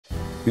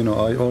You know,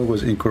 I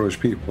always encourage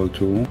people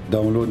to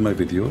download my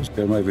videos,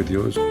 share my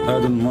videos.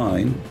 I don't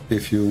mind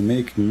if you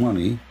make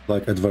money,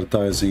 like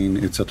advertising,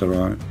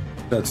 etc.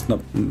 That's not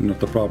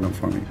a problem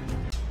for me.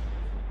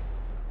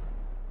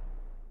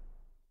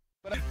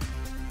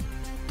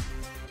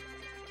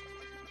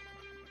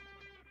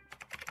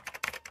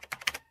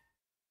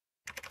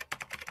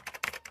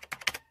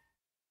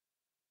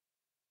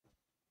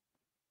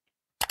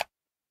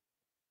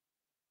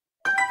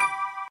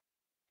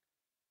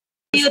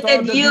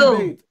 Start the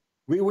debate.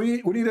 We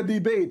need a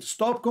debate.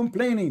 Stop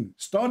complaining.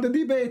 Start the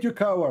debate, you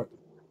coward.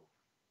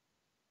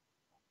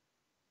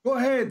 Go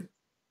ahead.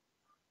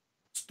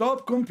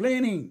 Stop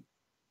complaining.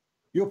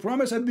 You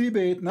promised a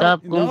debate. Now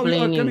you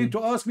are coming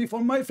to ask me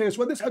for my face.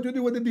 What does have to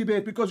do with the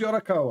debate? Because you are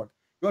a coward.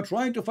 You are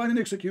trying to find an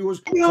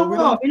excuse.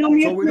 So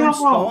we don't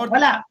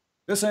start.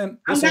 Listen.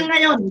 Hanggang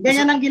ngayon,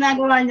 ganyan ang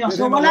ginagawa nyo.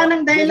 So wala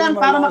nang dahilan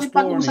para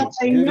makipag-usap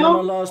sa inyo. Give him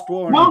a last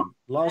warning.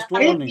 Last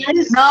warning.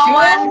 No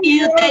one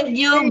muted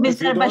you,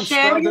 Mr.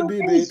 Bashir. If you don't start the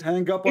debate,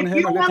 hang up on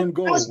him and let him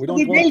go. We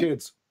don't want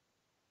kids.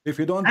 If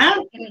you don't,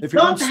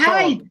 don't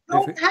hide.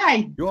 Don't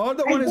hide. You are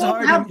the one is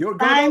hiding. Your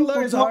God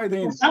Allah is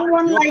hiding.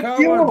 Someone like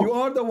you. You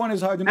are the one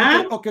is hiding.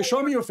 Okay,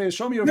 show me your face.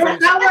 Show me your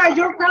face.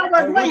 You're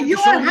coward. Wait, you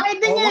are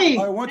hiding it.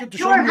 I wanted to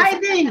show you. You're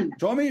hiding.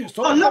 Show me.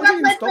 Stop look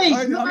hiding. At my Stop face.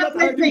 hiding. I'm not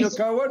hiding, you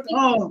coward.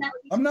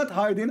 I'm not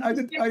hiding. I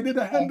did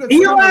 100.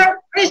 You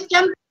are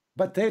Christian.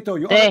 Potato.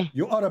 You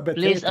are a potato.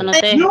 Please,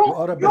 you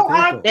are a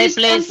potato.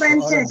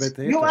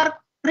 You are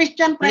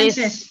Christian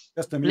princess.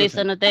 Just a mute please,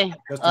 him.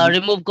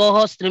 Remove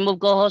co-host. Remove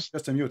co-host.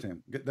 Just mute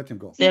him. Let him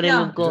go.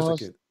 Remove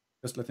co-host.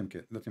 Just let him go.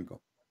 Let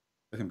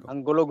him go.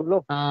 Ang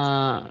gulo-gulo.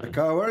 The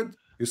coward.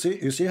 You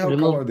see how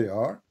coward they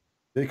are.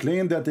 They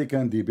claim that they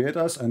can debate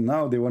us, and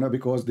now they wanna,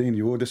 because they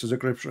knew this is a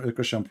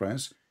Christian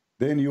prince.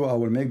 They knew I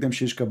will make them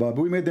shish kebab.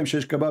 We made them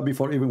shish kebab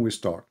before even we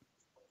start.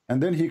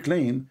 And then he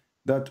claimed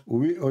that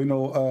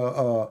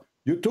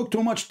you took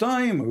too much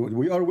time.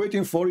 We are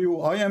waiting for you.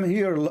 I am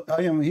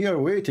here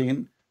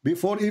waiting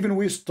before even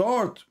we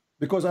start,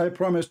 because I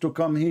promised to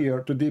come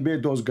here to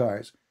debate those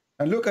guys.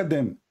 And look at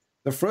them.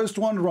 The first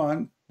one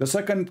run, the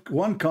second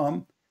one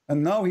come,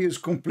 and now he is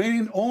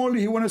complaining only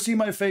he want to see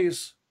my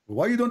face.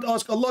 Why you don't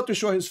ask Allah to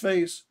show his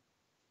face?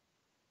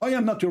 I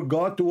am not your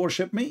God to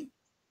worship me.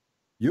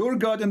 Your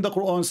God in the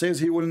Quran says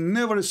he will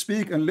never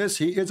speak unless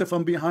he is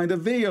from behind a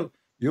veil.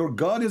 Your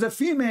God is a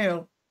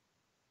female.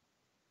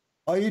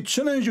 I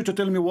challenge you to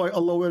tell me why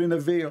Allah wearing a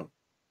veil.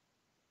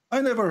 I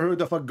never heard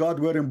of a God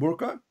wearing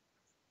burqa.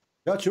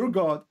 That's your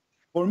God.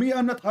 For me,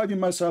 I'm not hiding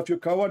myself, you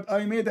coward.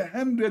 I made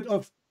 100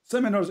 of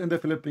seminars in the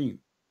Philippines.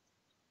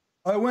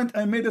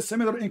 I made a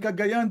seminar in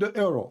Cagayan de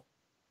Oro,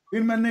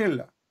 in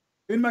Manila,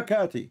 in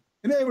Makati,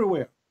 in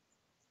everywhere.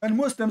 And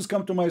Muslims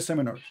come to my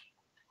seminars.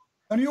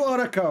 And you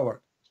are a coward.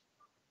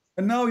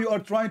 And now you are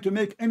trying to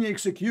make any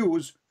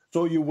excuse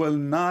so you will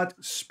not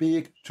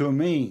speak to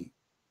me.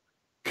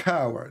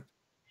 Coward.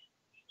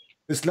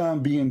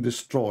 Islam being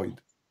destroyed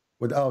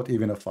without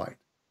even a fight.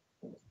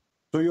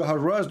 So you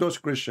harass those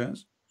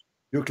Christians,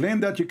 you claim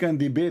that you can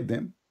debate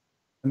them,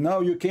 and now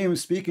you came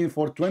speaking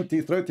for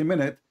 20, 30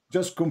 minutes,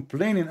 just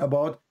complaining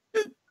about,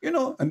 you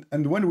know,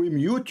 and when we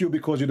mute you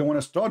because you don't want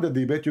to start the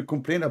debate, you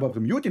complain about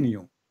muting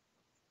you.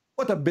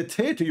 What a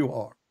potato you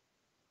are.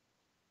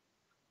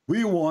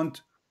 We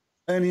want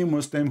any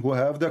Muslim who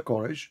have the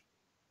courage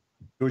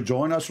to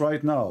join us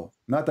right now,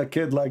 not a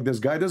kid like this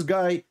guy. This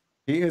guy,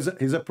 he's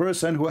a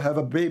person who have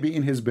a baby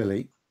in his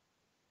belly.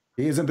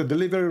 He is in the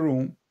delivery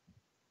room.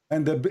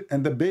 And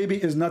the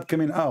baby is not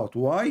coming out.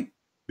 Why?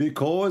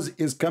 Because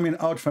it's coming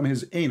out from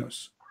his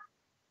anus.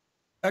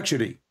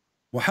 Actually,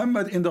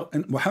 Muhammad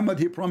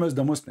he promised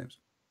the Muslims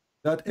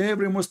that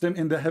every Muslim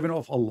in the heaven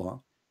of Allah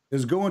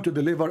is going to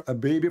deliver a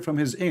baby from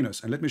his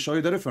anus. And let me show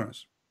you the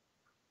reference.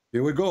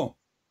 Here we go.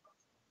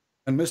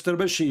 And Mr.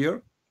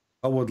 Bashir,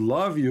 I would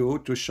love you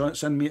to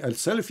send me a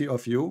selfie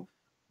of you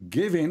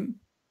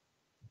giving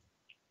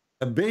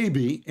a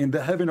baby in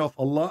the heaven of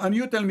Allah, and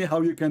you tell me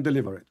how you can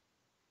deliver it.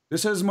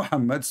 This is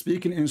Muhammad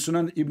speaking in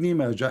Sunan Ibn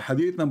Majah,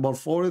 hadith number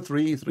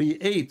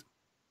 4338,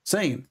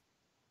 saying,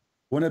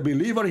 when a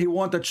believer, he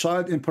wants a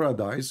child in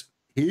paradise,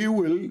 he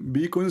will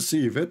be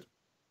conceived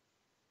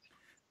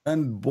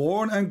and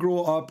born and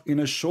grow up in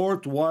a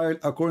short while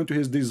according to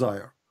his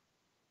desire.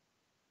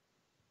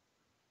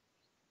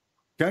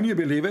 Can you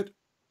believe it?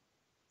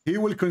 He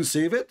will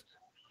conceive it,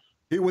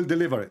 he will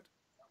deliver it.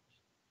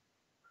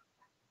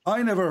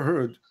 I never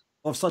heard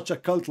of such a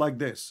cult like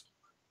this.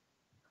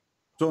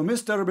 So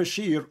Mr.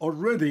 Bashir,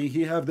 already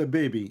he have the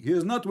baby. He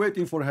is not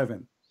waiting for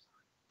heaven.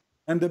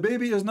 And the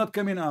baby is not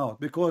coming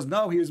out because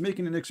now he is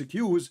making an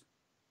excuse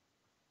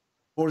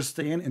for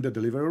staying in the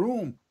delivery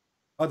room.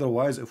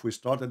 Otherwise, if we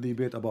start a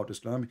debate about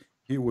Islam,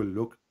 he will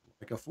look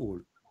like a fool.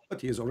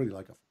 But he is already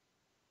like a fool.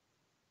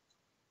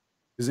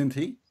 Isn't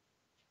he?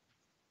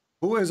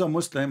 Who is a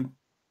Muslim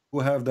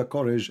who have the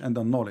courage and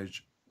the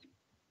knowledge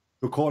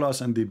to call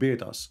us and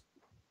debate us?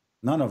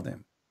 None of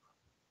them.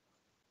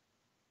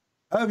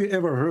 Have you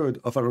ever heard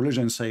of a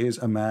religion says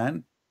a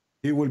man,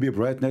 he will be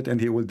pregnant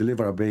and he will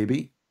deliver a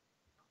baby?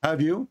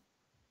 Have you?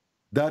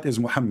 That is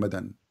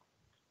Muhammadan.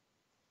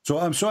 So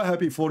I'm so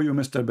happy for you,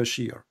 Mr.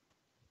 Bashir,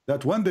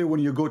 that one day when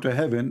you go to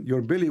heaven,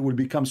 your belly will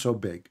become so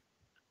big.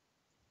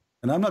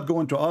 And I'm not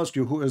going to ask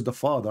you who is the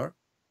father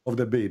of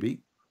the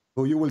baby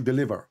who you will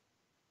deliver.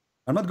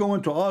 I'm not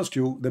going to ask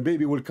you the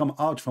baby will come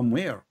out from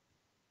where.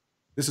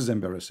 This is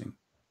embarrassing.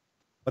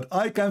 But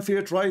I can feel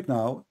it right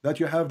now that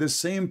you have the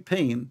same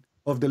pain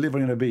of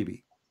delivering a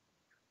baby.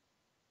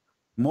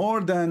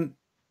 More than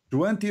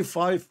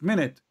 25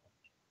 minutes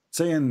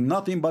saying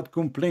nothing but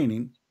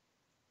complaining,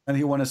 and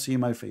he want to see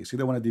my face. He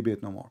don't want to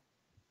debate no more.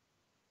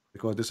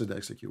 Because this is the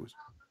excuse.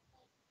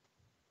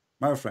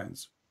 My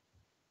friends,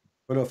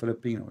 fellow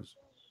Filipinos,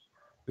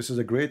 this is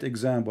a great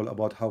example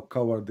about how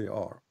coward they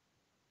are.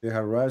 They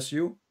harass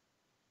you,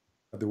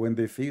 but when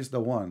they face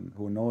the one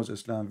who knows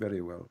Islam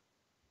very well,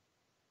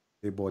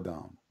 they bow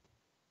down.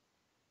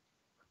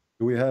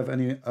 Do we have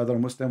any other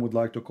Muslim would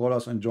like to call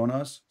us and join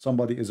us?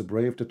 Somebody is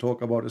brave to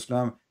talk about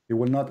Islam. He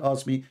will not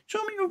ask me,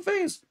 show me your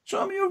face,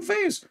 show me your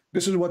face.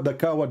 This is what the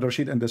coward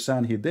Rashid and the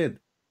San he did.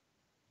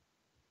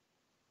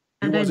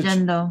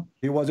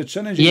 He was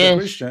challenging the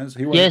Christians.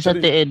 He was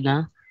at the end,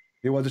 huh?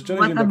 He was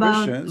challenging the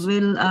Christians.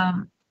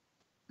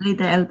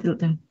 Later I'll tell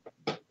them.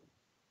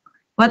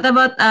 What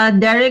about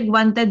Derek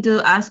wanted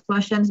to ask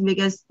questions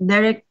because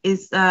Derek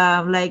is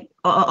like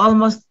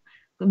almost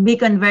be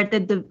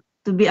converted to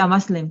be a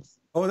Muslim.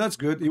 Oh, that's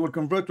good. You will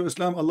convert to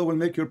Islam. Allah will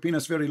make your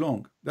penis very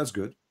long. That's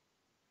good.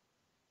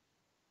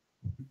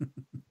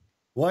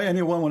 Why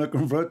anyone want to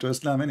convert to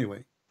Islam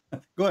anyway?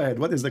 Go ahead.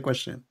 What is the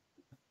question?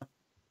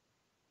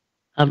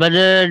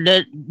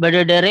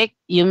 Brother Derek,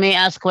 you may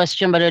ask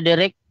question, Brother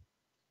Derek.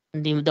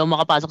 Hindi daw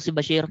makapasok si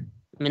Bashir.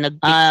 May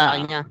nag-pick sa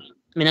kanya.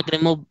 May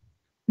nag-remove.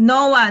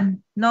 No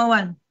one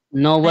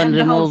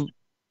remove.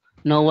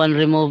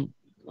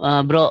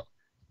 Bro.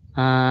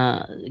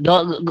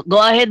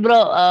 Go ahead,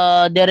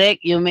 bro.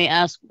 Derek, you may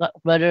ask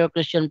Brother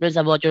Christian Prince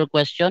about your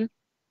question.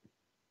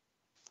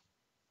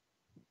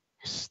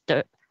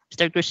 Mr.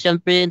 Christian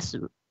Prince,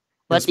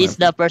 what is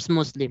the first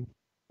Muslim?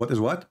 What is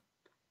what?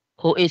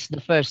 Who is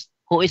the first?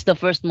 Who is the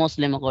first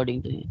Muslim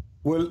according to you?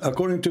 Well,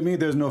 according to me,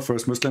 there's no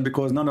first Muslim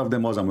because none of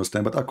them was a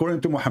Muslim. But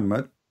according to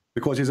Muhammad,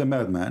 because he's a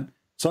madman,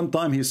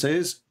 sometimes he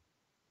says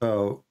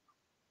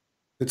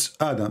it's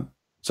Adam.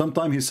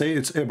 Sometimes he says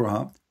it's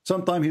Abraham.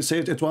 Sometimes he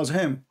says it was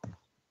him.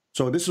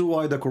 So this is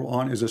why the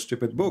Quran is a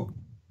stupid book.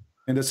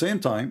 In the same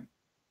time,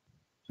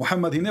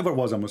 Muhammad, he never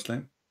was a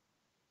Muslim.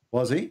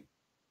 Was he?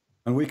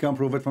 And we can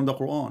prove it from the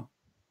Quran.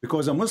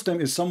 Because a Muslim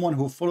is someone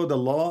who followed the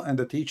law and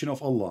the teaching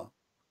of Allah.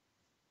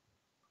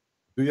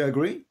 Do you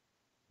agree?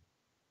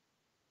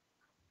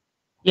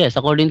 Yes,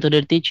 according to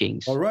their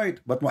teachings. All right,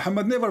 but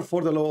Muhammad never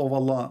followed the law of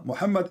Allah.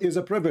 Muhammad is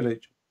a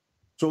privilege.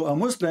 So a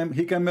Muslim,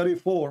 he can marry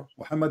 4.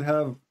 Muhammad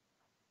have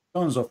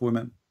tons of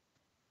women.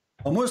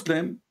 A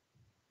Muslim,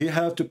 he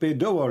have to pay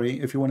dowry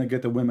if you want to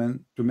get a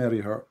woman to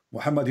marry her.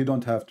 Muhammad, he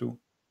don't have to.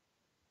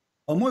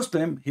 A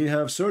Muslim, he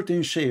have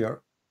certain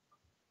share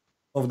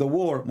of the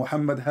war.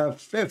 Muhammad have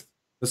 5th,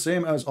 the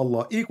same as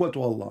Allah, equal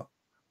to Allah.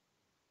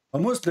 A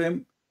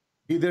Muslim,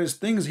 there's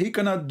things he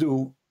cannot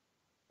do.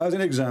 As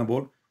an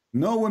example,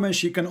 no woman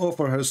she can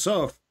offer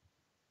herself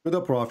to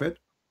the Prophet,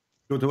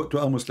 to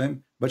a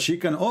Muslim, but she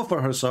can offer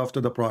herself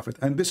to the Prophet.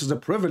 And this is a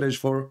privilege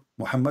for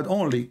Muhammad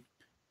only.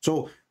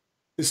 So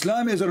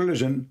Islam is a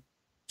religion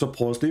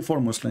supposedly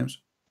for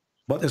Muslims,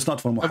 but it's not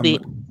for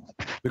Muhammad.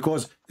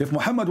 Because if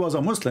Muhammad was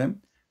a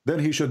Muslim, then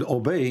he should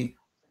obey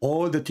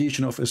all the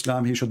teaching of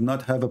Islam. He should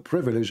not have a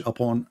privilege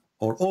upon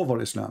or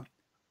over Islam.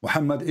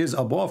 Muhammad is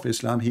above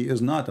Islam. He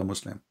is not a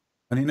Muslim.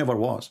 And he never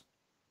was.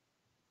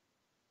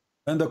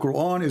 And the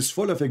Quran is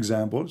full of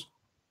examples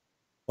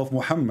of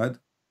Muhammad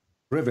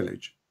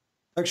privilege.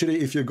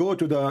 Actually, if you go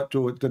to the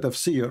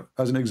tafsir,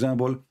 as an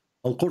example,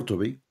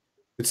 Al-Qurtubi,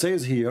 it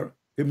says here,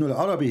 Ibn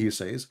al-Arabi, he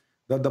says,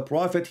 that the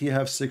Prophet, he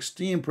have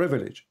 16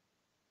 privilege.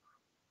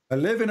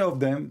 11 of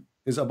them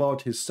is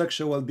about his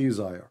sexual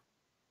desire.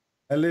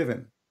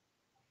 11.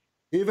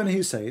 Even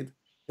he said,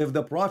 if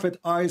the Prophet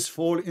eyes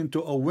fall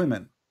into a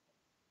woman,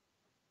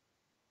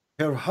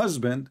 her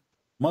husband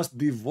must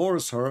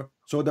divorce her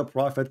so the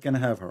Prophet can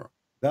have her.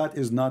 That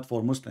is not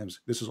for Muslims.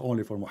 This is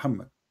only for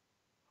Muhammad.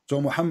 So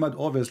Muhammad,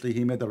 obviously,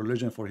 he made a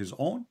religion for his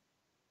own.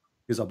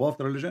 He's above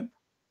the religion.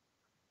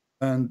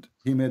 And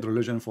he made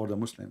religion for the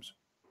Muslims.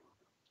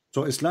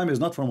 So Islam is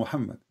not for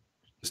Muhammad.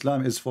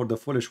 Islam is for the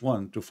foolish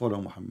one to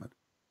follow Muhammad.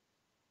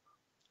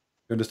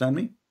 You understand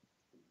me?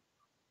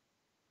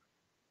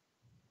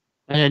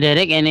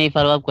 Derek, any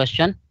follow-up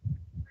question?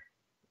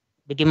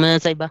 Bigyan mo na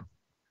sa iba.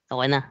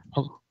 Okay na.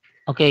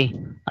 Okay.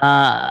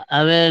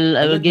 I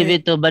will give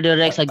it to Brother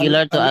Rex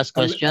Aguilar to ask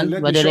question.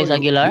 Brother Rex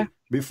Aguilar.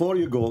 Before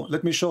you go,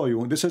 let me show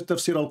you. This is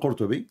Tafsir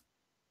al-Qurtubi.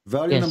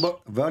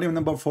 Volume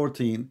number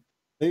 14,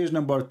 page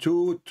number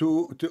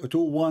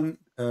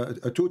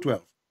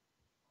 212.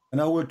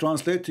 And I will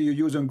translate to you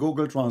using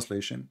Google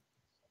Translation.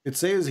 It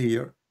says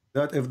here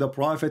that if the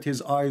Prophet,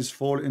 his eyes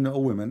fall in a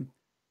woman,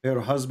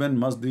 her husband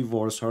must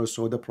divorce her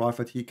so the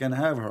Prophet, he can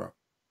have her.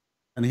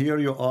 And here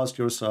you ask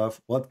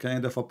yourself, what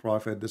kind of a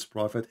prophet this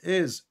prophet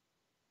is?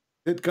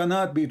 It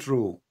cannot be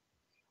true.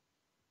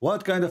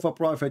 What kind of a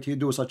prophet he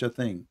do such a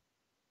thing?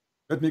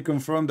 Let me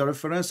confirm the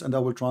reference and I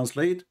will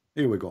translate.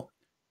 Here we go.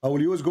 I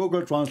will use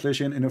Google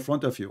translation in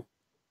front of you.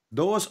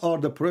 Those are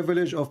the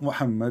privilege of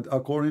Muhammad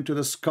according to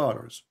the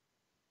scholars.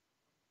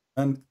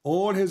 And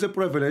all his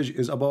privilege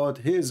is about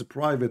his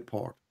private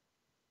part.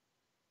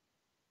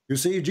 You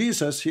see,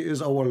 Jesus, he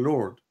is our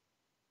Lord,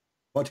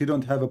 but he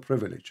don't have a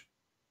privilege.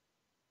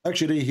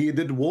 Actually, he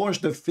did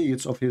wash the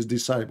feet of his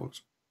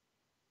disciples.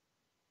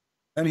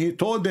 And he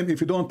told them,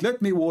 if you don't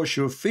let me wash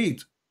your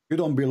feet, you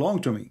don't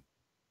belong to me.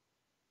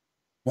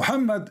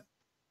 Muhammad,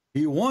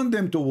 he want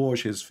them to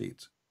wash his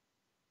feet.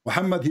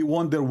 Muhammad, he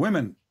want their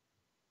women.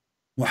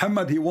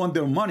 Muhammad, he want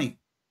their money.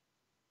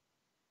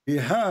 He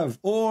have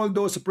all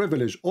those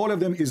privilege. All of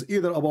them is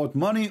either about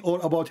money or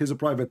about his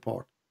private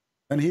part.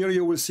 And here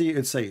you will see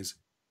it says,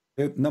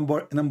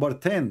 number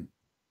 10,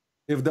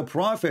 if the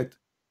prophet,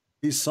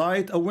 he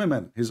sight a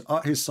woman,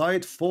 his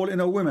sight fall in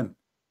a woman,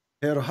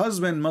 her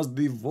husband must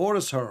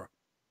divorce her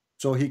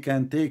so he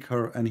can take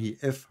her and he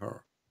F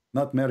her,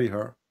 not marry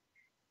her,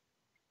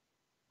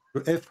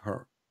 to F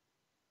her.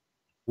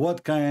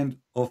 What kind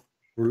of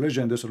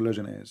religion this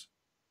religion is?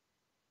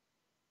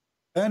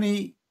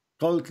 Any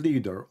cult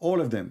leader, all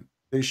of them,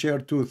 they share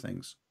two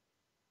things.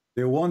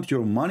 They want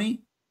your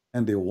money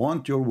and they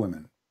want your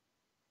women.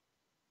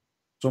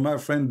 So my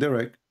friend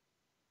Derek,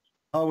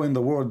 how in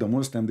the world the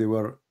Muslim they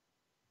were,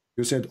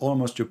 you said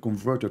almost you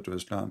converted to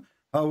Islam.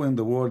 How in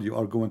the world you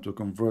are going to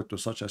convert to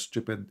such a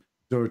stupid,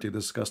 dirty,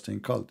 disgusting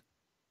cult?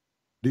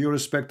 Do you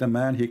respect a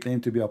man? He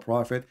claimed to be a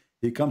prophet.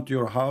 He come to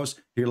your house.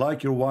 He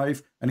like your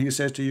wife. And he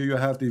says to you, you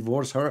have to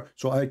divorce her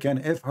so I can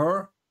F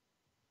her.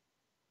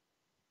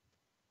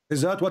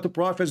 Is that what the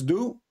prophets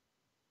do?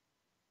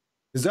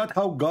 Is that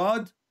how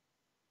God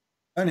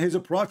and his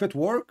prophet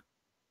work?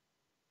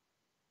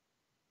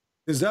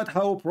 Is that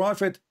how a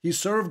prophet, he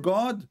served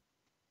God?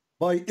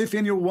 By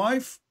effing your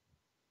wife?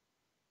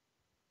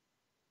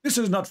 This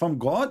is not from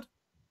God.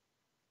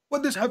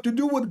 What does have to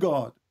do with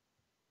God?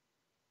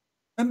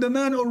 And the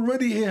man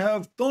already, he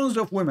have tons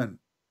of women.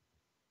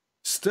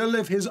 Still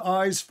if his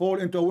eyes fall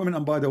into a woman,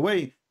 and by the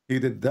way, he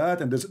did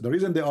that, and this, the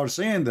reason they are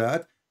saying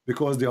that,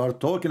 because they are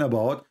talking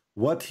about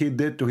what he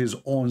did to his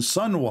own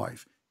son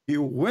wife. He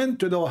went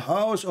to the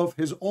house of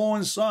his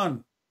own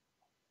son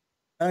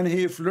and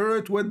he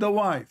flirted with the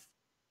wife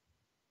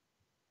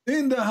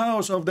in the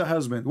house of the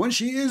husband when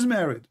she is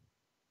married.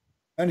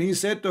 And he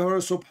said to her,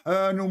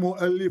 Subhanu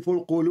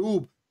mu'alliful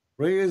qulub,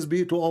 praise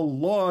be to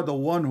Allah, the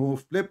one who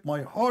flipped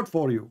my heart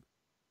for you.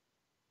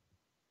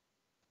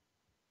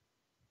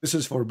 This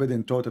is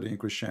forbidden totally in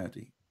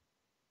Christianity.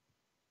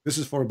 This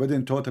is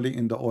forbidden totally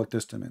in the Old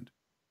Testament.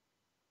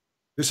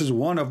 This is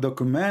one of the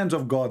commands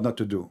of God not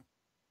to do.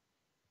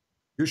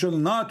 You shall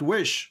not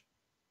wish.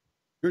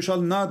 You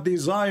shall not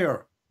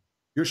desire.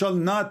 You shall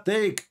not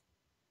take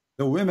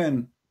the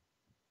women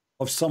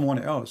of someone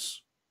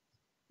else.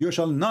 You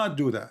shall not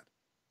do that.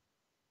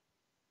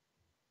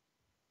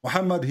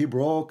 Muhammad, he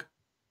broke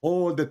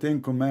all the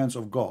 10 commands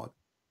of God.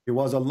 He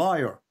was a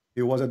liar.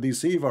 He was a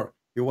deceiver.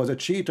 He was a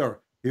cheater.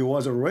 He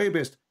was a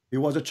rapist. He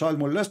was a child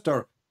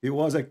molester. He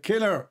was a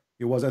killer.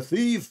 He was a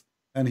thief.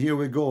 And here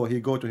we go. He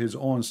go to his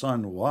own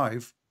son's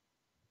wife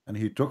and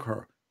he took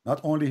her.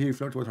 Not only he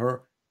flirted with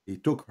her, he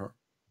took her.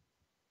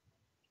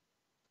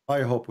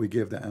 I hope we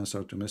give the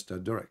answer to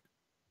Mr. Derek.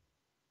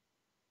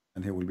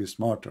 And he will be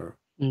smarter.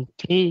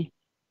 Okay.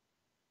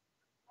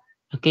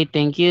 Okay,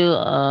 thank you.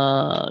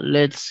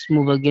 Let's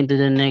move again to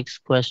the next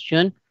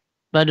question.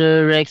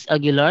 Brother Rex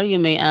Aguilar, you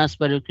may ask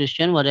Brother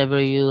Christian whatever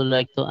you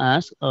like to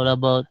ask all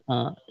about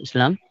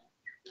Islam.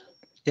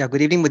 Yeah,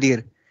 good evening,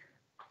 Mudir.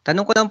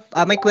 Tanong ko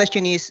lang, my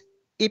question is,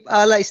 if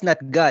Allah is not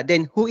God,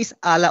 then who is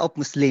Allah of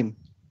Muslim?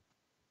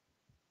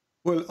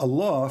 Well,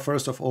 Allah,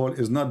 first of all,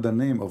 is not the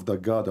name of the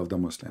God of the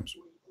Muslims.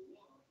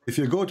 If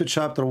you go to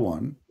chapter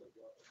 1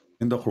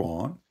 in the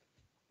Quran,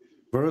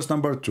 verse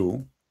number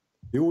 2,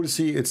 you will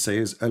see it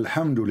says,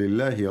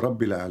 Alhamdulillahi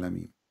Rabbil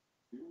Alameen.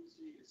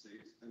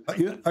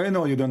 I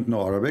know you don't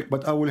know Arabic,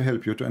 but I will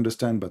help you to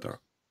understand better.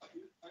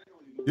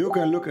 You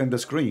can look in the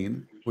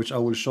screen, which I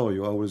will show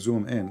you. I will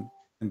zoom in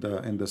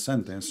the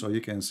sentence so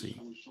you can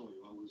see.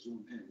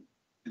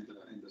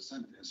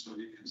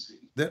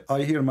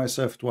 I hear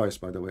myself twice,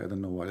 by the way. I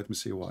don't know why. Let me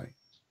see why.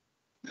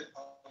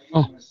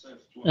 Oh,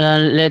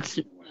 let's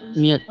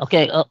mute.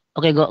 Okay,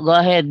 okay. Go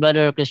ahead,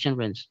 Brother Christian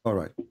Prince. All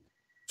right.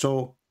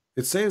 So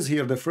it says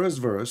here, the first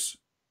verse.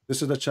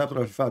 This is the chapter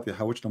of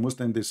Fatiha, which the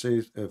Muslims they say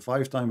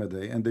 5 times a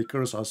day, and they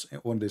curse us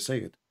when they say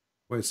it.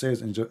 Where it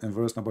says in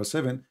verse number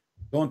 7,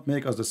 "Don't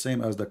make us the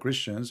same as the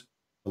Christians,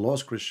 the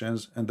lost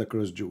Christians, and the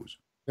cursed Jews."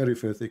 Very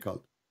filthy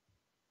cult.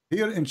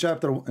 Here in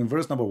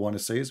verse number 1, it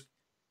says,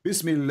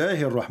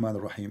 Bismillahir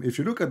Rahmanir Rahim. If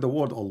you look at the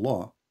word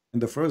Allah in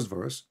the first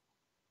verse,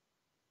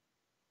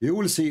 you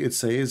will see it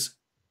says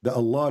that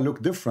Allah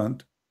look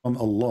different from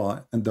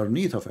Allah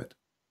underneath of it.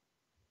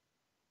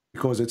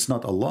 Because it's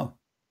not Allah.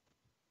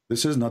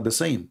 This is not the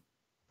same.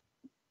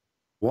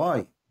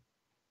 Why?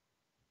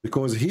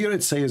 Because here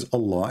it says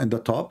Allah in the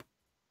top.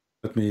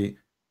 Let me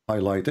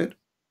highlight it.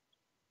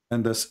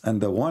 and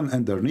the one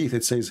underneath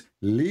it says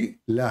li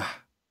lah.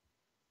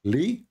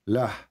 Li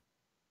lah.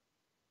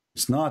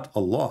 It's not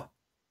Allah.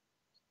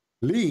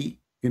 Li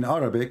in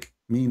Arabic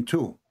mean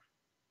two.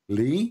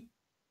 Li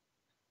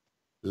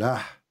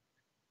lah.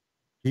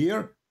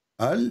 Here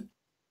al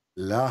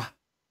lah.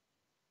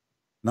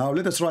 Now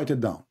let us write it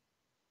down.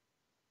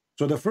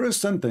 So the first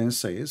sentence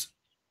says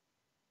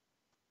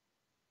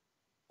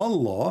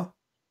Allah.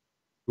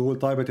 We will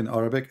type it in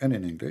Arabic and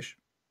in English.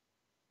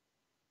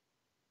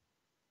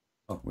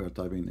 Oh, we are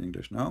typing in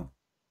English now.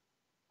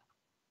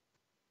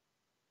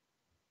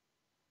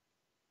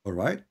 All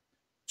right.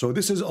 So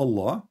this is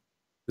Allah.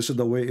 This is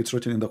the way it's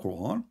written in the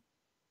Quran.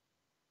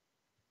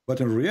 But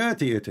in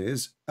reality, it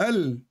is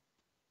Al.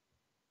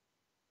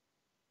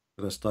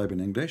 Let us type in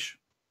English.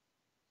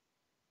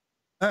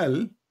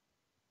 Al,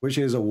 which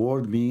is a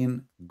word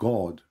mean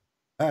God.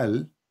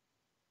 Al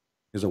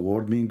is a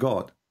word mean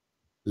God.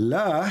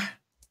 La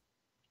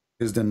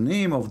is the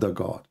name of the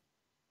God.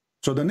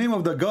 So the name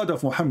of the God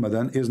of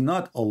Muhammadan is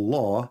not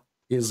Allah,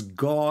 is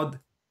God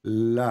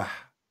lah.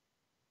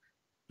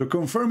 To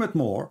confirm it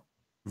more,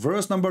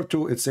 verse number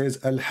 2, it says,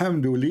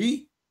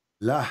 Alhamdulillah,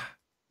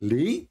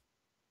 li,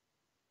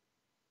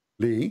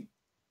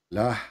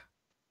 lah.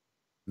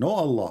 No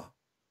Allah.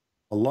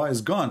 Allah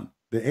is gone.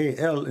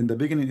 The AL in the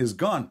beginning is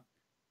gone.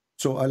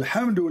 So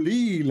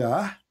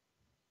Alhamdulillah,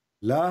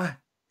 lah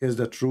is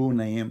the true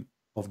name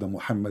of the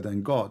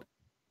Muhammadan God.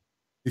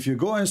 If you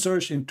go and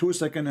search in 2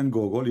 seconds in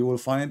Google, you will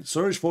find,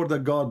 search for the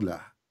God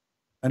lah,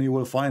 and you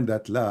will find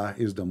that lah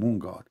is the moon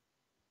God.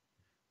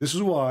 This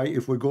is why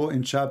if we go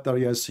in chapter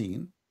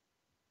Yasin,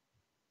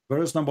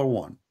 verse number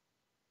 1,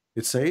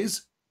 it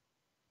says,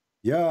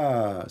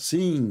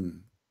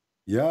 Yasin,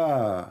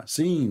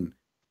 Yasin.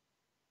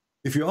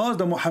 If you ask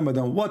the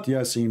Muhammadan what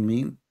Yasin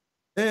mean,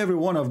 every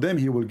one of them,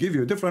 he will give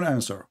you a different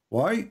answer.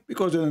 Why?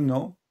 Because they don't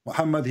know.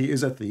 Muhammad, he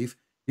is a thief.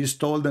 He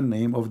stole the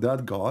name of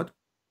that God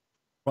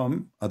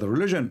from other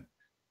religion.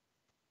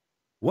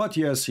 What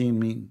Yasin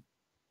mean?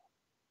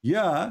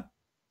 Ya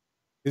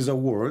is a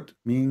word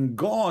meaning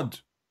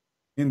God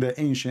in the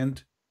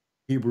ancient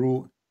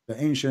Hebrew,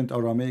 the ancient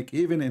Aramaic,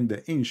 even in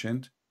the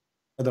ancient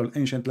other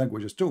ancient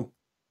languages too.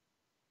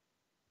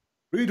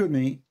 Read with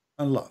me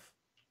and laugh.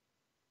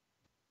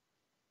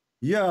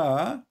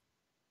 Ya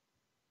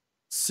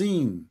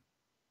Sin.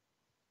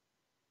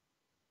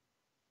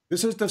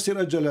 This is Tafsir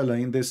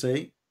al-Jalalain. They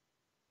say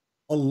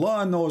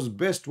Allah knows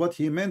best what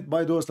he meant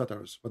by those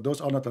letters, but those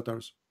are not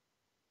letters.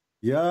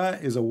 Ya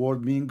is a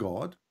word meaning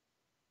God.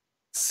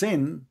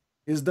 Sin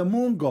is the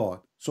moon God,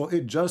 so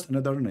it's just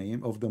another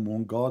name of the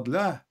moon God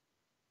lah.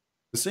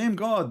 The same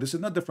God. This is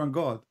not different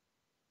God.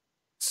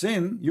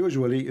 Sin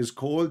usually is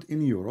called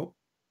in Europe.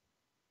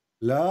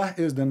 Lah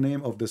is the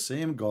name of the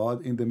same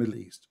God in the Middle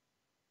East.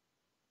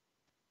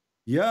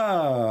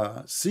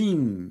 Ya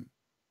Sin.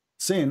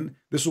 Sin.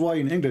 This is why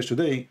in English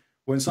today,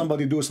 when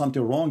somebody do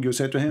something wrong, you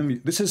say to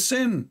him, this is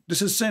sin.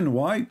 This is sin.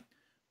 Why?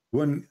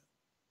 When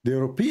the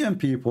European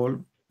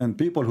people and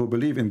people who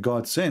believe in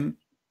God's sin,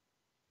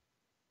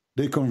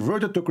 they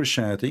converted to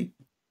Christianity.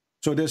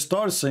 So they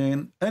start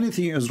saying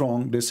anything is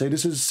wrong. They say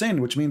this is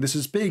sin, which means this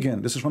is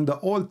pagan. This is from the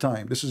old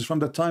time. This is from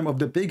the time of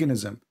the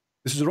paganism.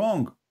 This is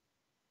wrong.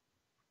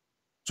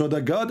 So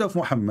the God of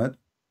Muhammad,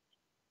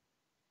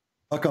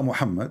 Aka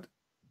Muhammad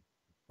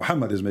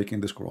is making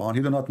this Quran.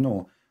 He do not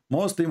know.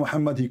 Mostly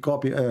Muhammad, he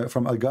copy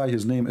from a guy,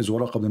 his name is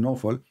Waraq ibn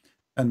Nawfal,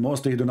 and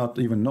mostly he do not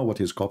even know what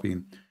he's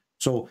copying.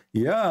 So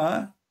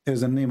Ya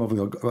is the name of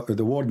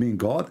the word mean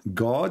God,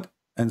 God,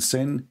 and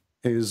sin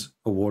is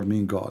a word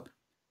mean God.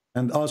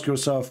 And ask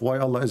yourself why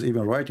Allah is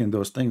even writing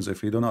those things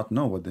if you do not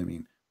know what they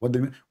mean. What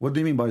do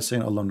you mean by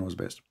saying Allah knows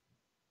best?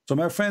 So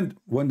my friend,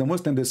 when the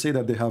Muslims they say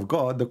that they have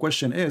God, the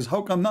question is,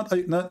 how come not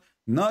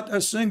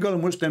a single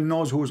Muslim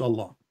knows who is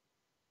Allah?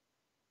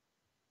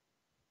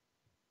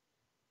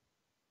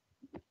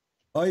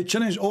 I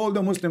challenge all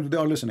the Muslims that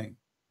are listening.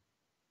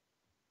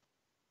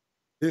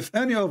 If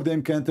any of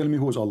them can tell me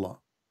who is Allah,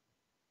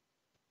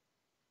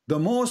 the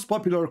most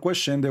popular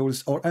question they will,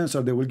 or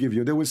answer they will give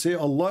you, they will say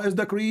Allah is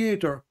the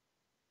creator.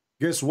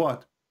 Guess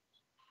what?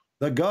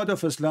 The God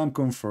of Islam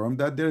confirmed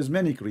that there is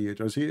many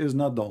creators. He is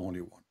not the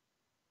only one.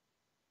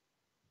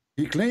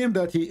 He claimed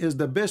that he is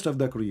the best of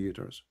the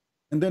creators.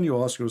 And then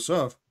you ask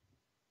yourself,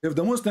 if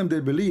the Muslim they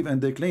believe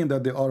and they claim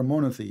that they are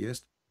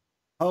monotheist,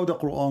 how the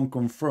Quran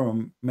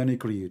confirm many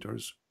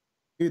creators?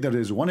 Either there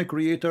is one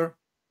creator,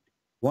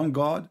 one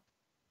God,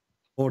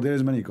 or there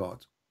is many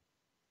gods.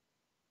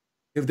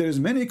 If there is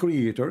many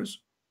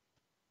creators,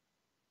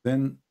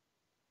 then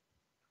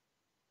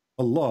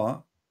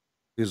Allah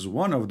is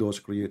one of those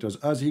creators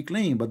as he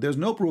claimed, but there's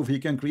no proof he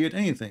can create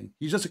anything.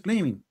 He's just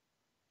claiming.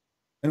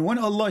 And when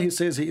Allah, he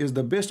says he is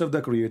the best of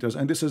the creators,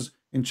 and this is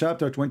in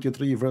chapter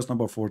 23, verse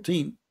number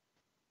 14,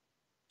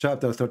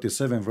 chapter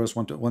 37, verse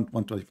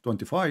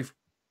 125,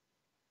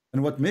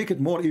 and what make it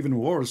more even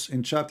worse,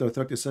 in chapter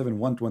 37,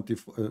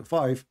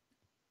 125,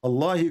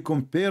 Allah, he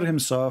compared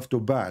himself to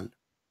Baal.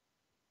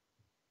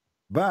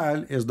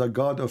 Baal is the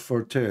god of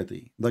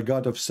fertility, the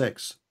god of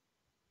sex.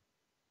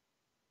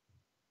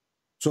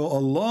 So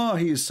Allah,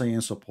 he is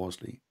saying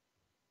supposedly,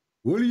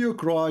 will you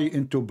cry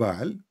into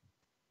Baal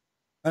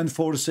and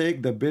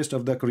forsake the best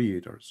of the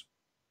creators?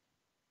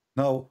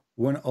 Now,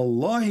 when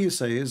Allah, he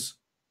says,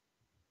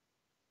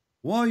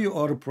 why you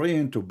are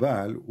praying to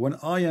Baal when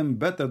I am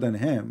better than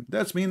him?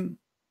 That's mean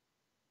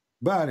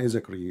Baal is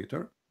a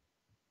creator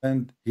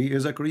and he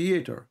is a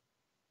creator.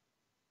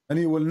 And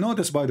you will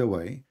notice, by the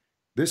way,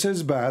 this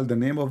is Baal, the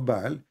name of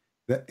Baal.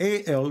 The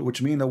AL,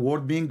 which means the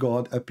word being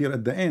God, appear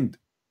at the end.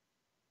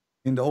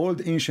 In the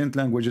old ancient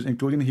languages,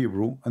 including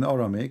Hebrew and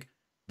Aramaic,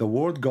 the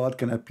word God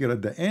can appear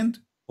at the end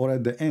or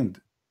at the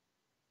end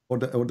or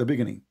the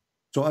beginning.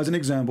 So as an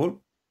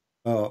example,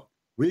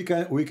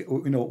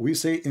 we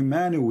say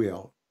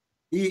Emmanuel,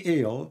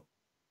 EL.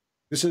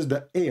 This is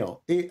the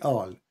al,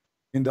 al.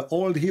 In the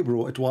old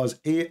Hebrew, it was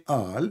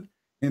al.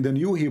 In the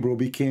new Hebrew,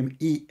 became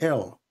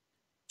el.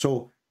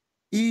 So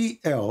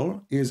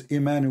el is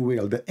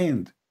Emmanuel, the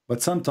end.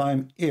 But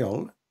sometimes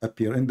el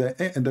appear in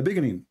the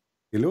beginning,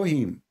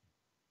 Elohim.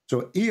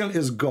 So el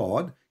is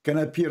God, can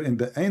appear in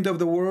the end of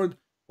the word,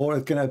 or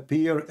it can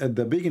appear at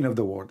the beginning of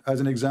the word. As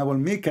an example,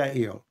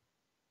 Mikael.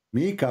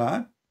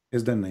 Mika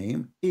is the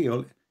name,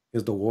 El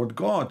is the word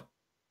God.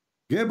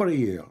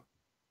 Gabriel.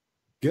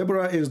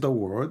 Gebra is the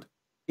word,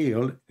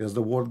 El is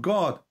the word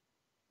God.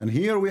 And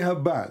here we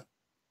have Baal.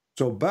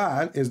 So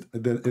Baal is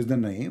the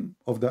name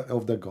of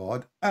the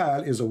God.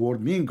 Al is a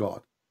word mean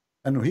God.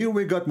 And here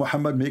we got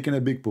Muhammad making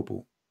a big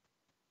poo-poo.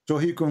 So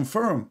he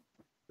confirmed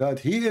that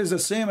he is the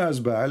same as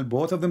Baal.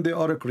 Both of them, they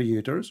are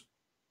creators.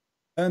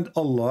 And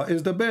Allah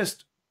is the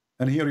best.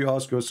 And here you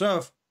ask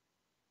yourself,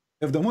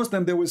 if the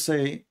Muslim, they will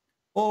say,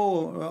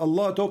 oh,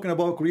 Allah talking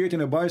about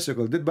creating a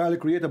bicycle. Did Baal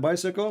create a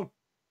bicycle?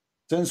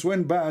 Since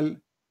when Baal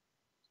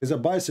is a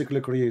bicycle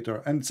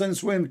creator? And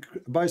since when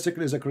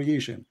bicycle is a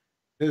creation?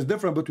 There's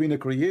difference between a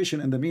creation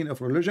in the meaning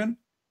of religion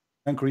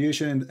and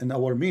creation in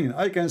our meaning.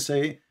 I can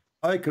say,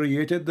 I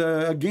created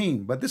a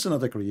game, but this is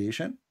not a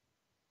creation.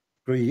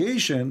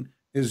 Creation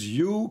is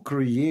you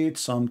create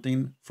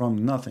something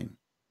from nothing.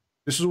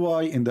 This is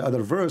why in the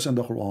other verse in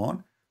the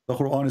Quran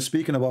is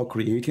speaking about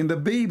creating the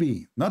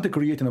baby, not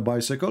creating a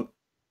bicycle.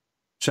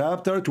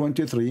 Chapter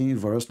 23,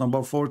 verse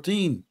number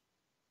 14.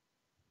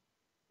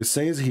 It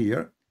says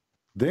here,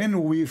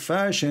 then we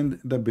fashioned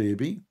the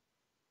baby.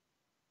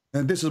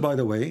 And this is, by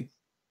the way,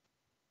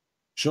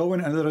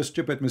 showing another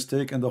stupid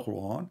mistake in the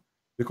Quran,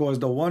 because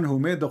the one who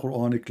made the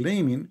Quran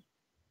claiming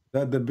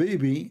that the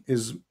baby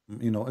is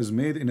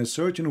made in a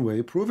certain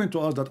way, proving to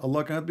us that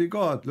Allah cannot be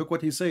God. Look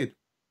what he said.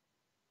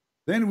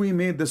 Then we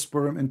made the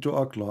sperm into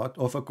a clot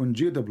of a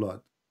congealed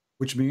blood,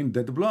 which means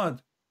dead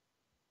blood.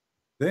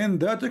 Then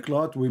that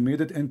clot, we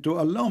made it into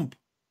a lump.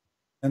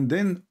 And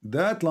then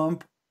that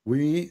lump,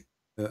 we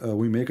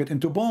make it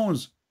into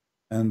bones.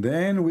 And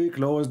then we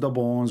close the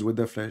bones with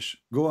the flesh.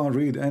 Go and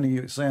read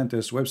any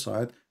scientist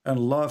website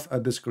and laugh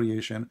at this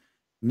creation.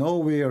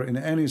 Nowhere in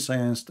any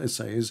science it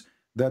says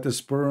that the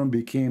sperm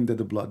became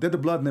dead blood.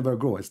 Dead blood never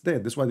grows. It's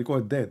dead. That's why they call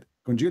it dead.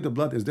 Congealed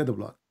blood is dead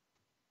blood.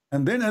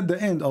 And then at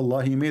the end,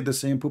 Allah, he made the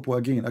same poo-poo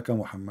again, Aka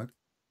Muhammad.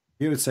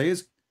 Here it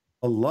says,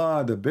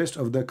 Allah, the best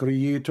of the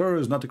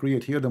creators, not to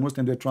create. Here the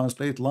Muslim, they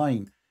translate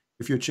line.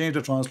 If you change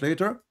the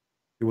translator,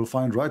 you will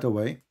find right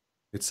away,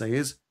 it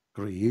says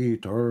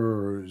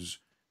creators.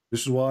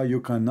 This is why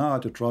you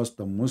cannot trust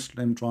the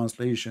Muslim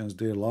translations.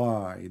 They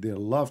lie. They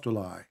love to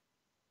lie.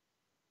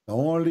 The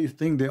only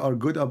thing they are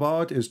good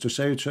about is to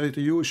say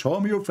to you, show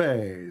me your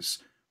face.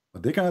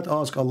 But they cannot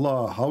ask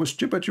Allah how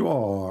stupid you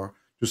are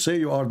to say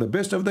you are the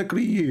best of the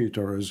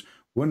creators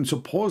when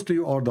supposedly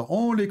you are the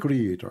only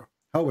creator.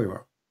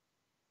 However,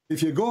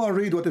 if you go and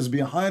read what is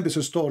behind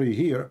this story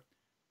here,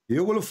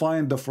 you will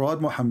find the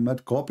fraud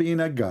Muhammad copying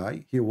a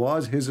guy. He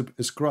was his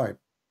scribe.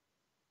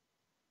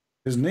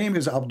 His name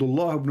is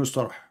Abdullah ibn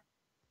Sarh.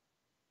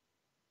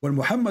 When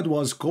Muhammad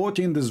was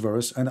quoting this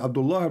verse, and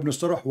Abdullah ibn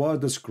Sarh was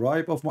the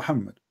scribe of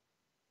Muhammad.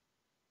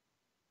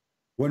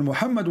 When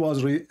Muhammad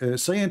was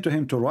saying to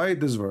him to write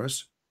this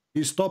verse,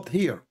 he stopped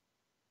here.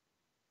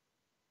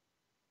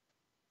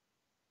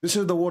 This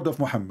is the word of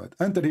Muhammad.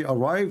 Until he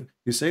arrived,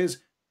 he says,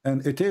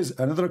 and it is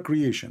another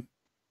creation.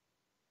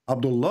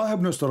 Abdullah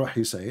ibn Sarh,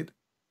 he said,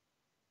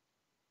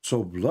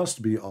 so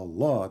blessed be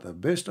Allah, the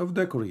best of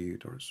the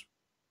creators.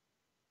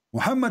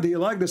 Muhammad, he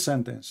liked the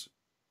sentence.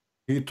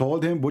 He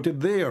told him, put it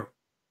there.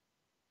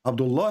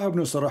 Abdullah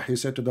ibn Sarh, he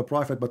said to the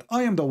Prophet, but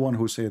I am the one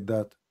who said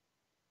that.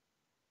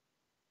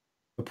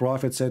 The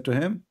Prophet said to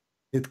him,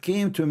 it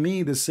came to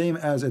me the same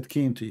as it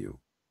came to you.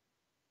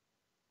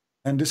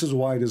 And this is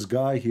why this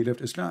guy, he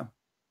left Islam.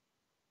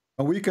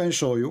 And we can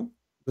show you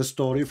the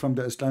story from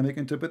the Islamic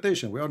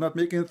interpretation. We are not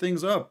making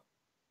things up.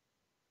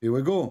 Here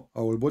we go.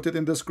 I will put it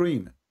in the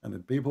screen. And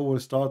then people will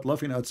start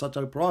laughing at such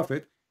a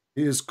prophet.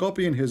 He is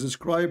copying his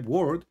scribe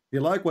word. He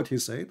liked what he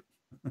said.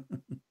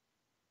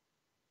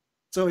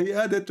 So he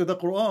added to the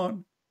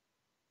Quran.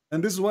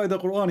 And this is why the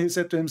Quran, he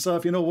said to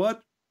himself, you know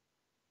what?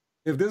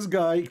 If this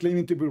guy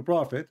claiming to be a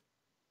prophet,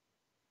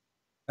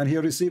 and he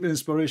received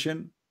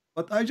inspiration,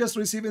 but I just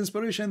received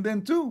inspiration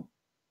then too.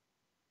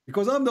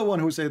 Because I'm the one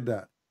who said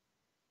that.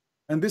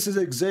 And this is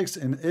exists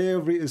in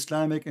every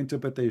Islamic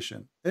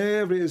interpretation.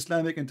 Every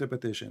Islamic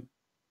interpretation.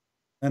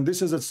 And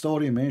this is a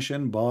story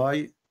mentioned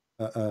by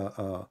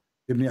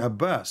Ibn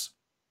Abbas.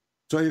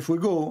 So if we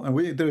go, and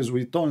there is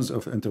tons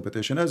of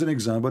interpretation. As an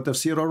example,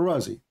 Tafsir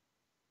al-Razi.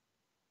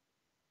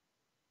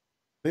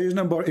 Page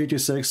number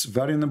 86,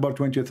 variant number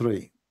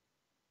 23.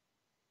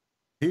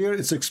 Here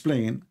it's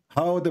explained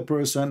how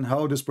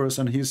this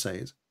person, he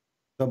says,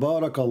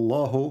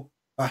 Tabarakallahu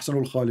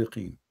ahsanul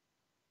khaliqeen.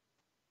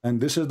 And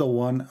this is the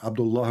one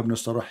Abdullah ibn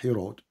Sarah he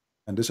wrote.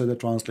 And this is the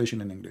translation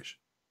in English.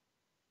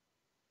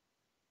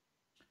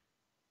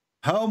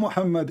 How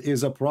Muhammad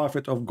is a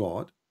prophet of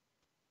God.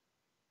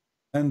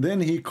 And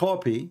then he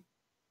copy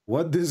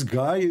what this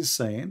guy is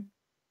saying.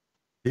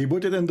 He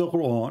put it in the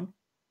Quran.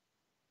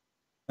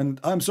 And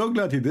I'm so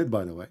glad he did,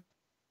 by the way.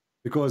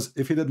 Because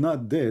if he did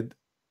not did,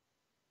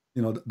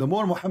 you know, the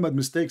more Muhammad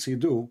mistakes he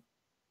do,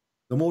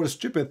 the more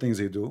stupid things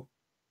he do,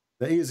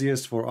 the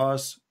easiest for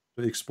us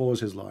to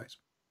expose his lies.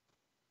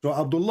 So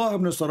Abdullah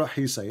ibn Sarah,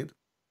 he said,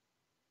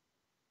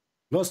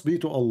 blessed be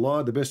to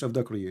Allah, the best of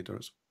the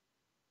creators.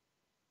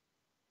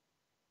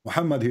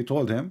 Muhammad, he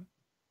told him,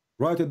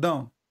 write it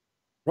down.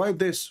 Write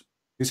this.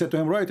 He said to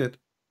him, write it.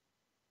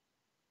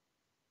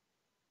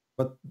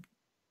 But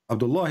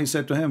Abdullah, he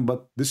said to him,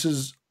 but this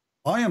is,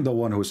 I am the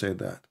one who said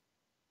that.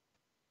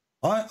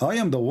 I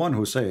am the one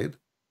who said,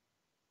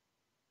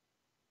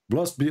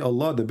 blessed be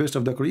Allah, the best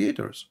of the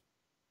creators.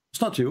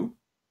 It's not you.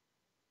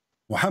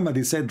 Muhammad,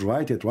 he said,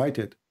 write it, write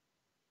it.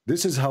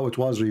 This is how it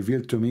was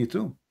revealed to me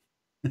too.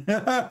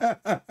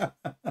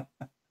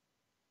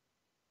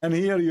 And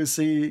here you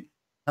see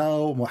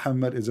how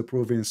Muhammad is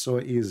proving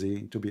so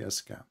easy to be a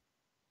scam.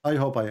 I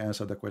hope I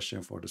answered the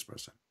question for this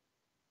person.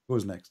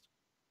 Who's next?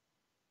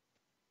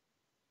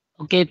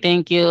 Okay,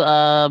 thank you,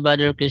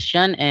 Brother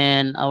Christian.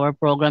 And our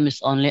program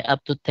is only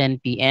up to 10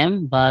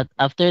 p.m. But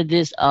after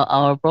this,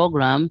 our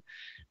program,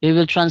 we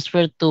will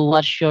transfer to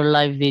watch your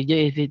live video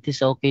if it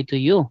is okay to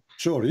you.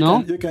 Sure,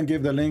 you can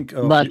give the link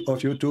of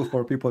YouTube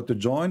for people to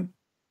join,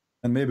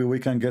 and maybe we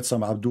can get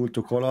some Abdul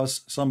to call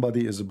us.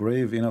 Somebody is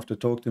brave enough to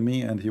talk to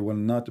me, and he will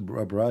not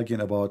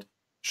bragging about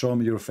show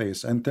me your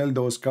face and tell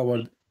those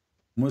coward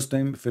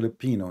Muslim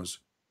Filipinos,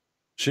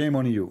 shame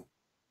on you.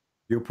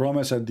 You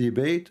promise a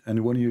debate,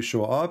 and when you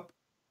show up,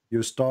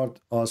 you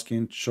start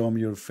asking, show me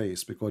your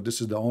face, because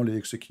this is the only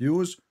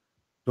excuse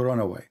to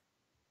run away.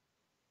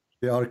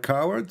 They are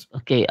cowards.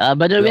 Okay,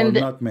 but they are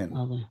not men.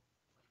 Okay.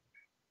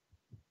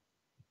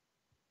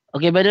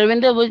 Okay, Brother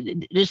Wendell,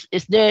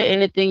 is there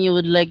anything you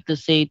would like to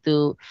say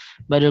to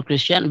Brother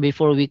Christian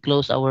before we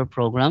close our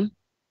program?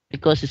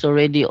 Because it's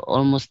already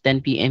almost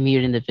 10 p.m.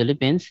 here in the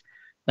Philippines.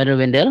 Brother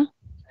Wendell?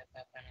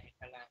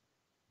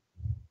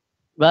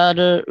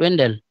 Brother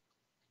Wendell?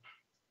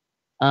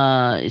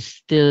 It's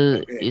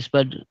still,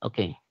 okay.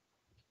 Okay.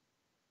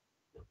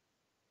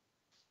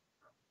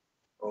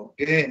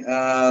 Okay,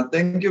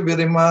 thank you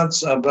very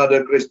much,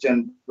 Brother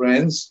Christian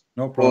Prince,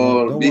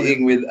 for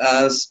being with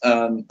us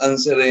and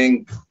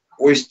answering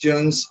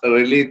questions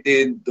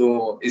related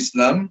to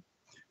Islam.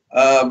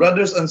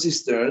 Brothers and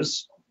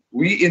sisters,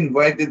 we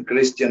invited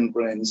Christian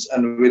Prince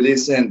and we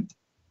listened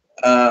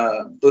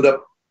to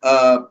the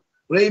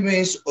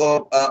premise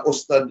of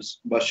Ustad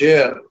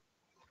BASHIER.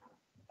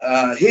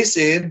 He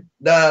said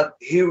that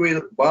he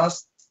will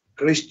bust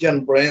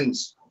Christian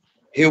Prince.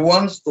 He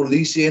wants to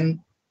listen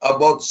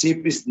about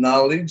CP's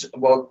knowledge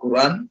about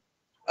Quran,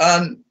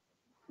 and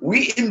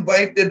we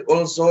invited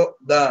also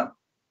the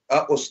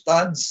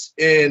Ustads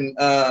in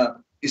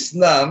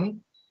Islam,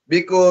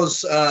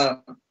 because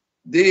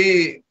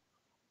they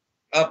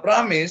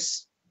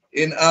promise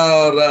in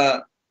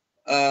our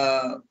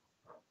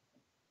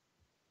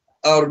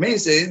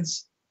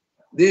message,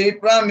 they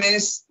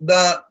promise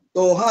that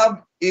to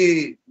have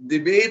a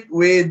debate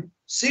with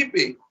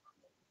CP.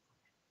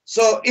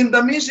 So in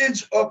the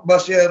message of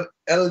Bashir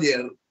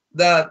earlier,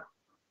 that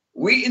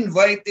we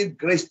invited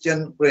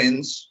Christian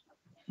Prince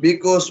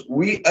because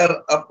we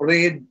are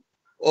afraid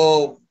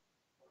of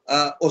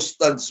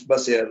Ustad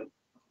BASHIER.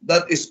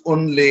 That is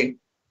only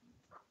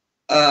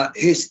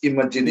his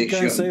imagination.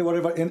 He can say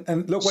whatever,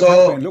 and look what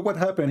happened. Look what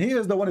happened. He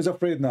is the one who is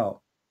afraid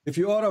now. If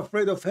you are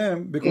afraid of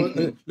him,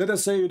 because let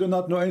us say you do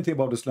not know anything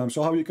about Islam,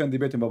 so how you can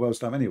debate him about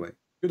Islam anyway?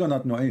 You do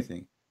not know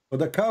anything. But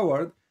the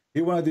coward,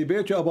 he want to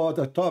debate you about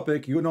a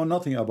topic you know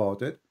nothing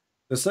about it.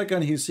 The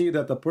second he see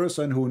that the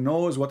person who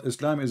knows what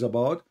Islam is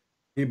about,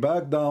 he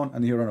back down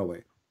and he run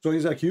away. So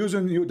he's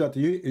accusing you that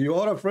you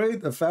are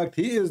afraid. The fact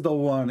he is the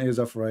one is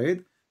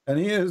afraid, and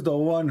he is the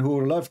one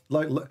who left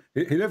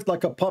he left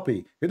like a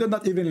puppy. He did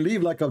not even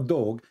leave like a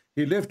dog.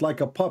 He left like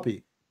a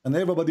puppy, and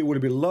everybody will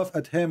be laugh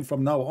at him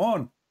from now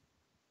on.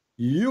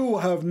 You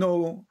have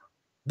no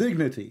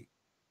dignity.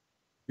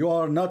 You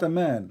are not a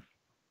man.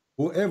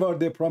 Whoever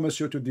they promise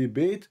you to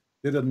debate,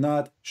 they did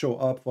not show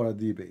up for a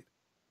debate.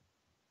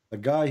 The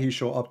guy, he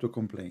show up to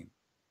complain.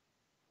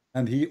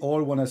 And he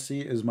all want to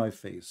see is my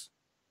face.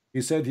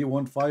 He said he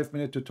want 5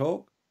 minutes to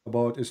talk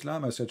about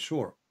Islam. I said,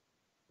 sure,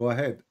 go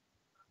ahead.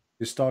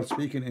 He started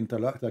speaking in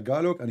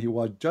Tagalog and he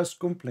was just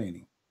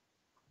complaining.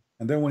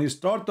 And then when he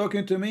started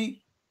talking to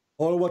me,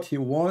 All what he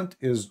wants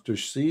is to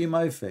see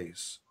my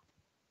face.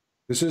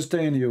 This is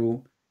telling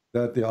you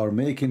that they are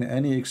making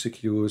any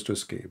excuse to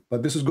escape.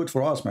 But this is good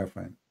for us, my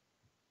friend.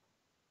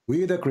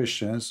 We, the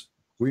Christians,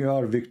 we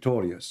are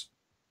victorious.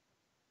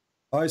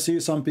 I see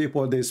some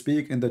people, they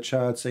speak in the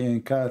chat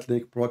saying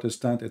Catholic,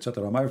 Protestant,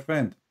 etc. My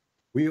friend,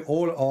 we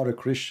all are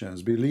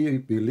Christians.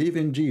 Believe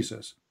in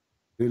Jesus.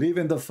 Believe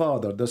in the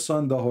Father, the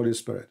Son, the Holy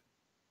Spirit.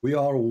 We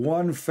are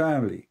one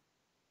family.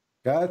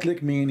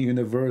 Catholic means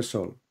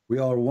universal. We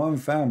are one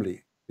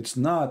family. It's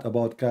not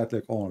about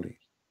Catholic only.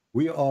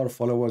 We are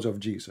followers of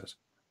Jesus.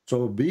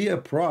 So be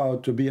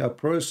proud to be a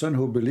person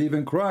who believes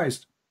in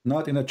Christ,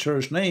 not in a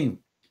church name.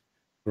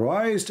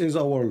 Christ is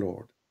our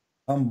Lord.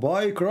 And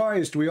by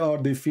Christ we are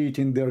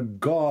defeating their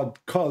God,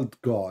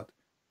 cult God,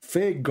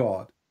 fake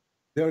God.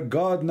 Their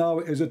God now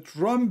is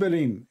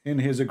trembling in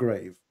his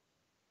grave.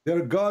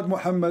 Their God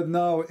Muhammad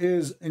now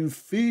is in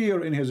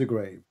fear in his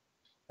grave.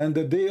 And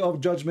the day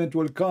of judgment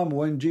will come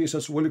when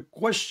Jesus will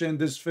question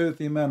this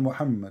filthy man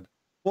Muhammad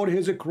for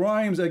his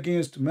crimes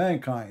against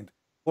mankind,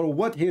 for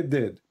what he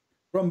did,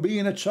 from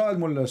being a child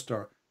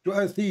molester, to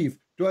a thief,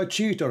 to a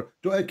cheater,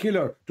 to a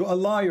killer, to a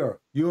liar,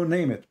 you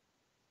name it.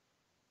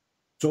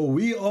 So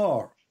we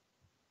are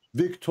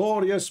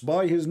victorious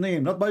by his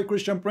name, not by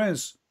Christian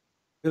Prince.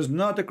 It is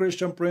not a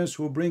Christian Prince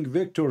who brings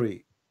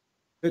victory.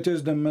 It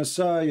is the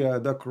Messiah,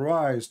 the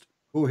Christ,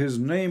 who his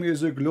name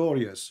is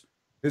glorious.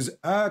 His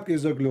act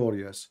is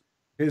glorious.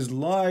 His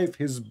life,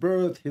 his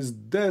birth, his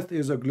death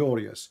is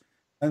glorious.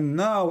 And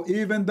now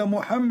even the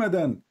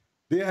Muhammadan,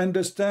 they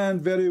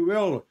understand very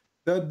well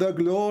that the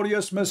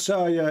glorious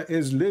Messiah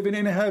is living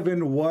in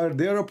heaven while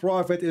their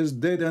prophet is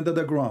dead under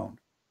the ground.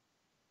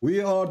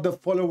 We are the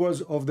followers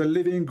of the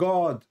living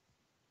God.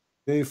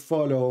 They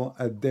follow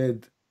a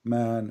dead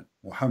man,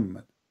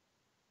 Muhammad.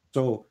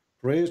 So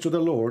praise to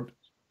the Lord,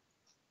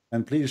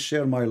 and please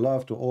share my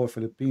love to all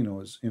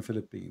Filipinos in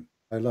Philippines.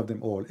 I love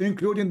them all,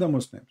 including the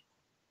Muslims.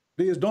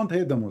 Please don't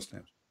hate the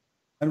Muslims,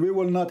 and we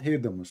will not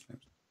hate the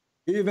Muslims.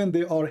 Even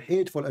they are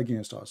hateful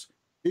against us.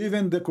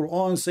 Even the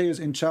Quran says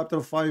in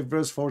chapter 5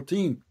 verse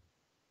 14,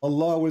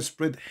 Allah will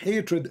spread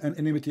hatred and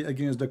enmity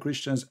against the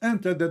Christians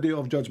until the day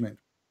of judgment,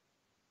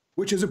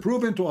 which is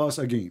proven to us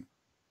again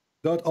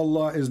that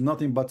Allah is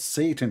nothing but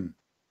Satan.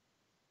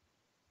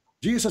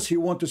 Jesus, he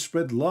wants to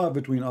spread love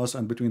between us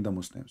and between the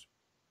Muslims.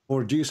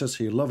 For Jesus,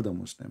 he loved the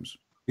Muslims.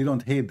 He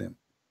don't hate them.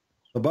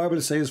 The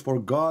Bible says, for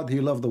God, he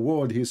loved the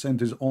world, he sent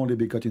his only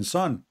begotten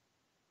son.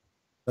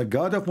 The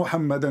God of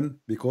Muhammadan,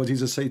 because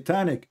he's a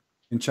satanic,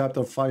 in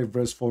chapter 5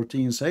 verse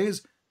 14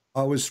 says,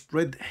 I will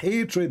spread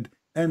hatred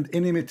and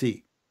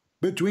enmity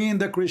between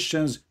the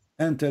Christians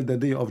until the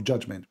day of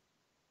judgment.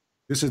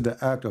 This is the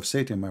act of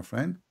Satan, my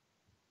friend.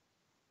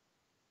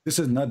 This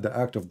is not the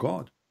act of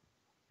God.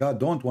 God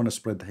don't want to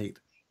spread hate.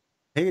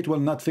 Hate will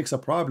not fix a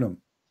problem.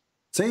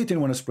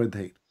 Satan want to spread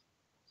hate.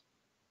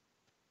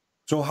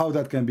 So how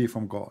that can be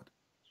from God?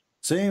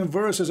 Same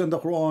verses in the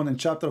Quran in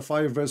chapter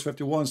 5 verse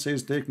 51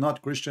 says, take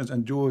not Christians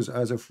and Jews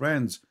as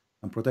friends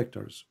and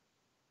protectors.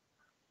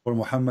 For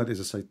Muhammad is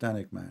a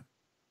satanic man.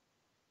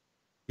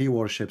 He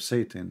worships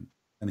Satan,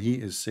 and he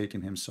is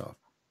Satan himself.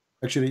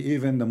 Actually,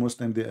 even the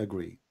Muslim, they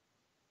agree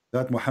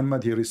that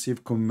Muhammad, he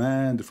received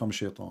command from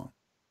Shaitan.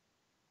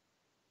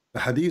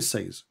 The hadith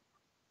says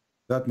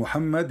that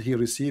Muhammad, he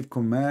received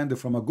command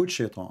from a good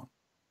Shaitan.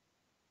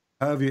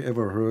 Have you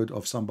ever heard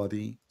of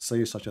somebody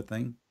say such a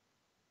thing?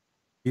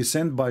 He's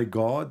sent by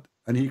God,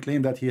 and he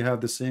claimed that he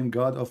have the same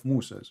God of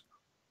Moses.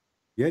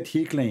 Yet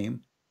he claimed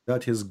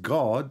that his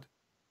God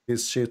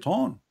is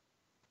Shaitan.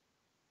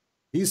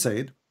 He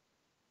said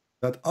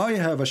that I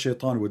have a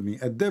Shaitan with me,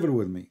 a devil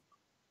with me.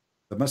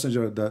 The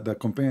messenger, the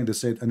companion, they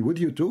said, and with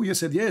you too? He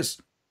said,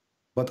 yes.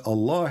 But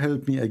Allah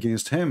helped me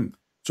against him,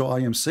 so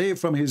I am saved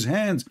from his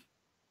hands.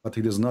 But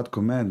he does not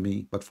command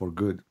me, but for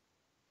good.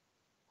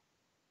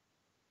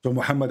 So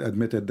Muhammad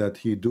admitted that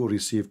he do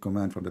receive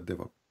command from the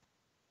devil.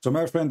 So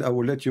my friend, I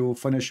will let you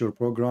finish your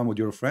program with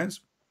your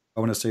friends. I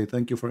want to say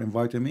thank you for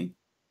inviting me.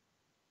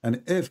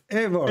 And if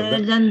ever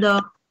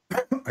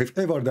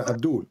the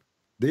Abdul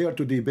dare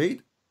to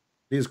debate,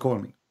 please call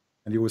me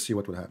and you will see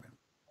what will happen.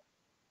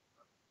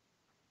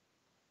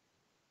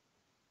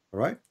 All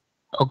right?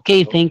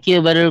 Okay, thank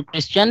you, Brother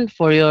Christian,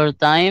 for your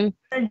time.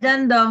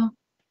 Jando.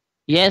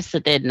 Yes,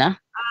 Tedna.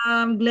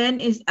 Glenn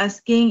is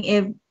asking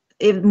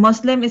if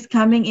Muslim is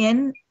coming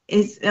in,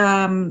 is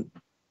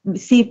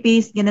CP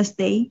is gonna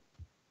stay?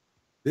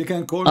 They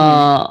can call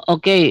me.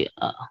 Okay.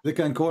 They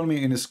can call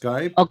me in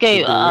Skype.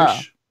 Okay. If they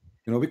wish.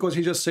 You know, because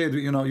he just said,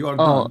 you know, you are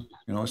done.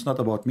 You know, it's not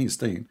about me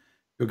staying.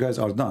 You guys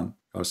are done,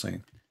 are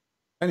saying.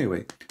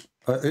 Anyway,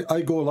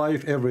 I go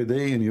live every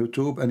day in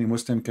YouTube. Any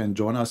Muslim can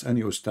join us.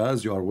 Any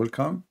Ustads, you are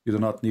welcome. You do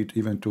not need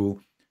even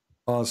to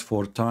ask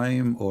for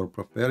time or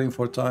preparing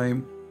for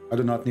time. I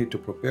do not need to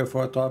prepare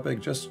for a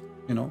topic. Just,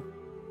 you know,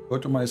 go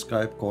to my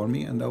Skype, call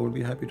me, and I will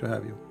be happy to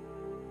have you.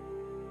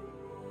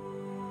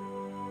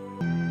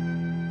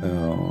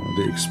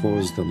 They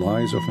expose the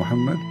lies of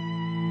Muhammad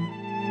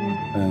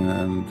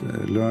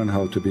and learn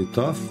how to be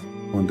tough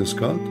on this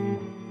cult.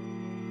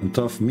 And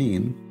tough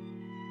mean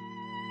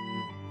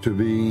to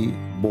be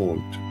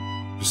bold,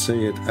 to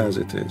say it as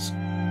it is,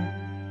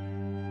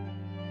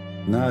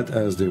 not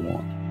as they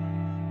want,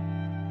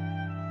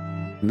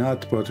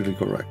 not politically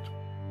correct.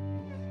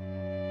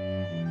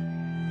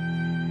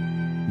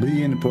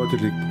 Being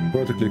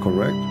politically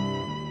correct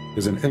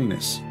is an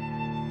illness,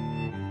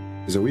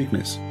 is a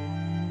weakness.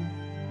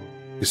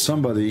 Is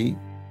somebody,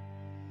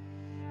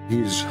 he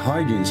is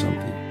hiding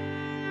something.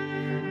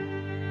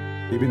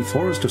 He's been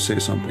forced to say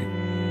something.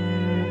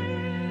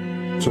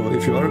 So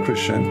if you are a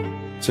Christian,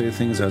 say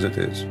things as it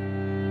is.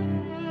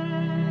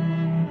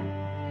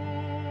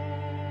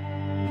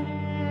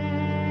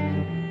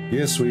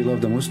 Yes, we love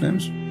the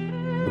Muslims,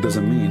 but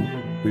doesn't mean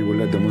we will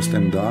let the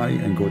Muslim die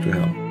and go to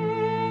hell.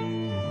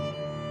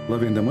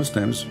 Loving the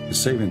Muslims is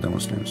saving the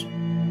Muslims.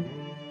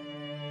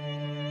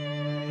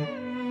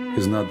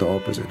 Is not the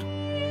opposite.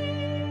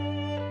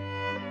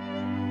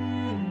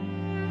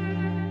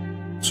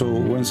 So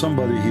when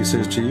somebody, he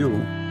says to you,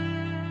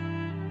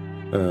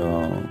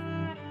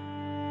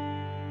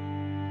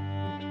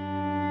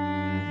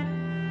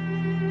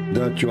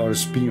 that you are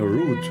being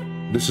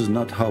rude, this is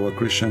not how a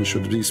Christian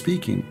should be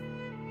speaking.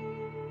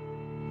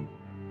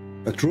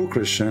 A true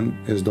Christian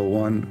is the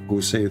one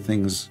who say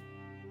things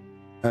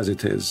as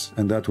it is,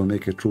 and that will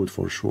make it truth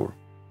for sure.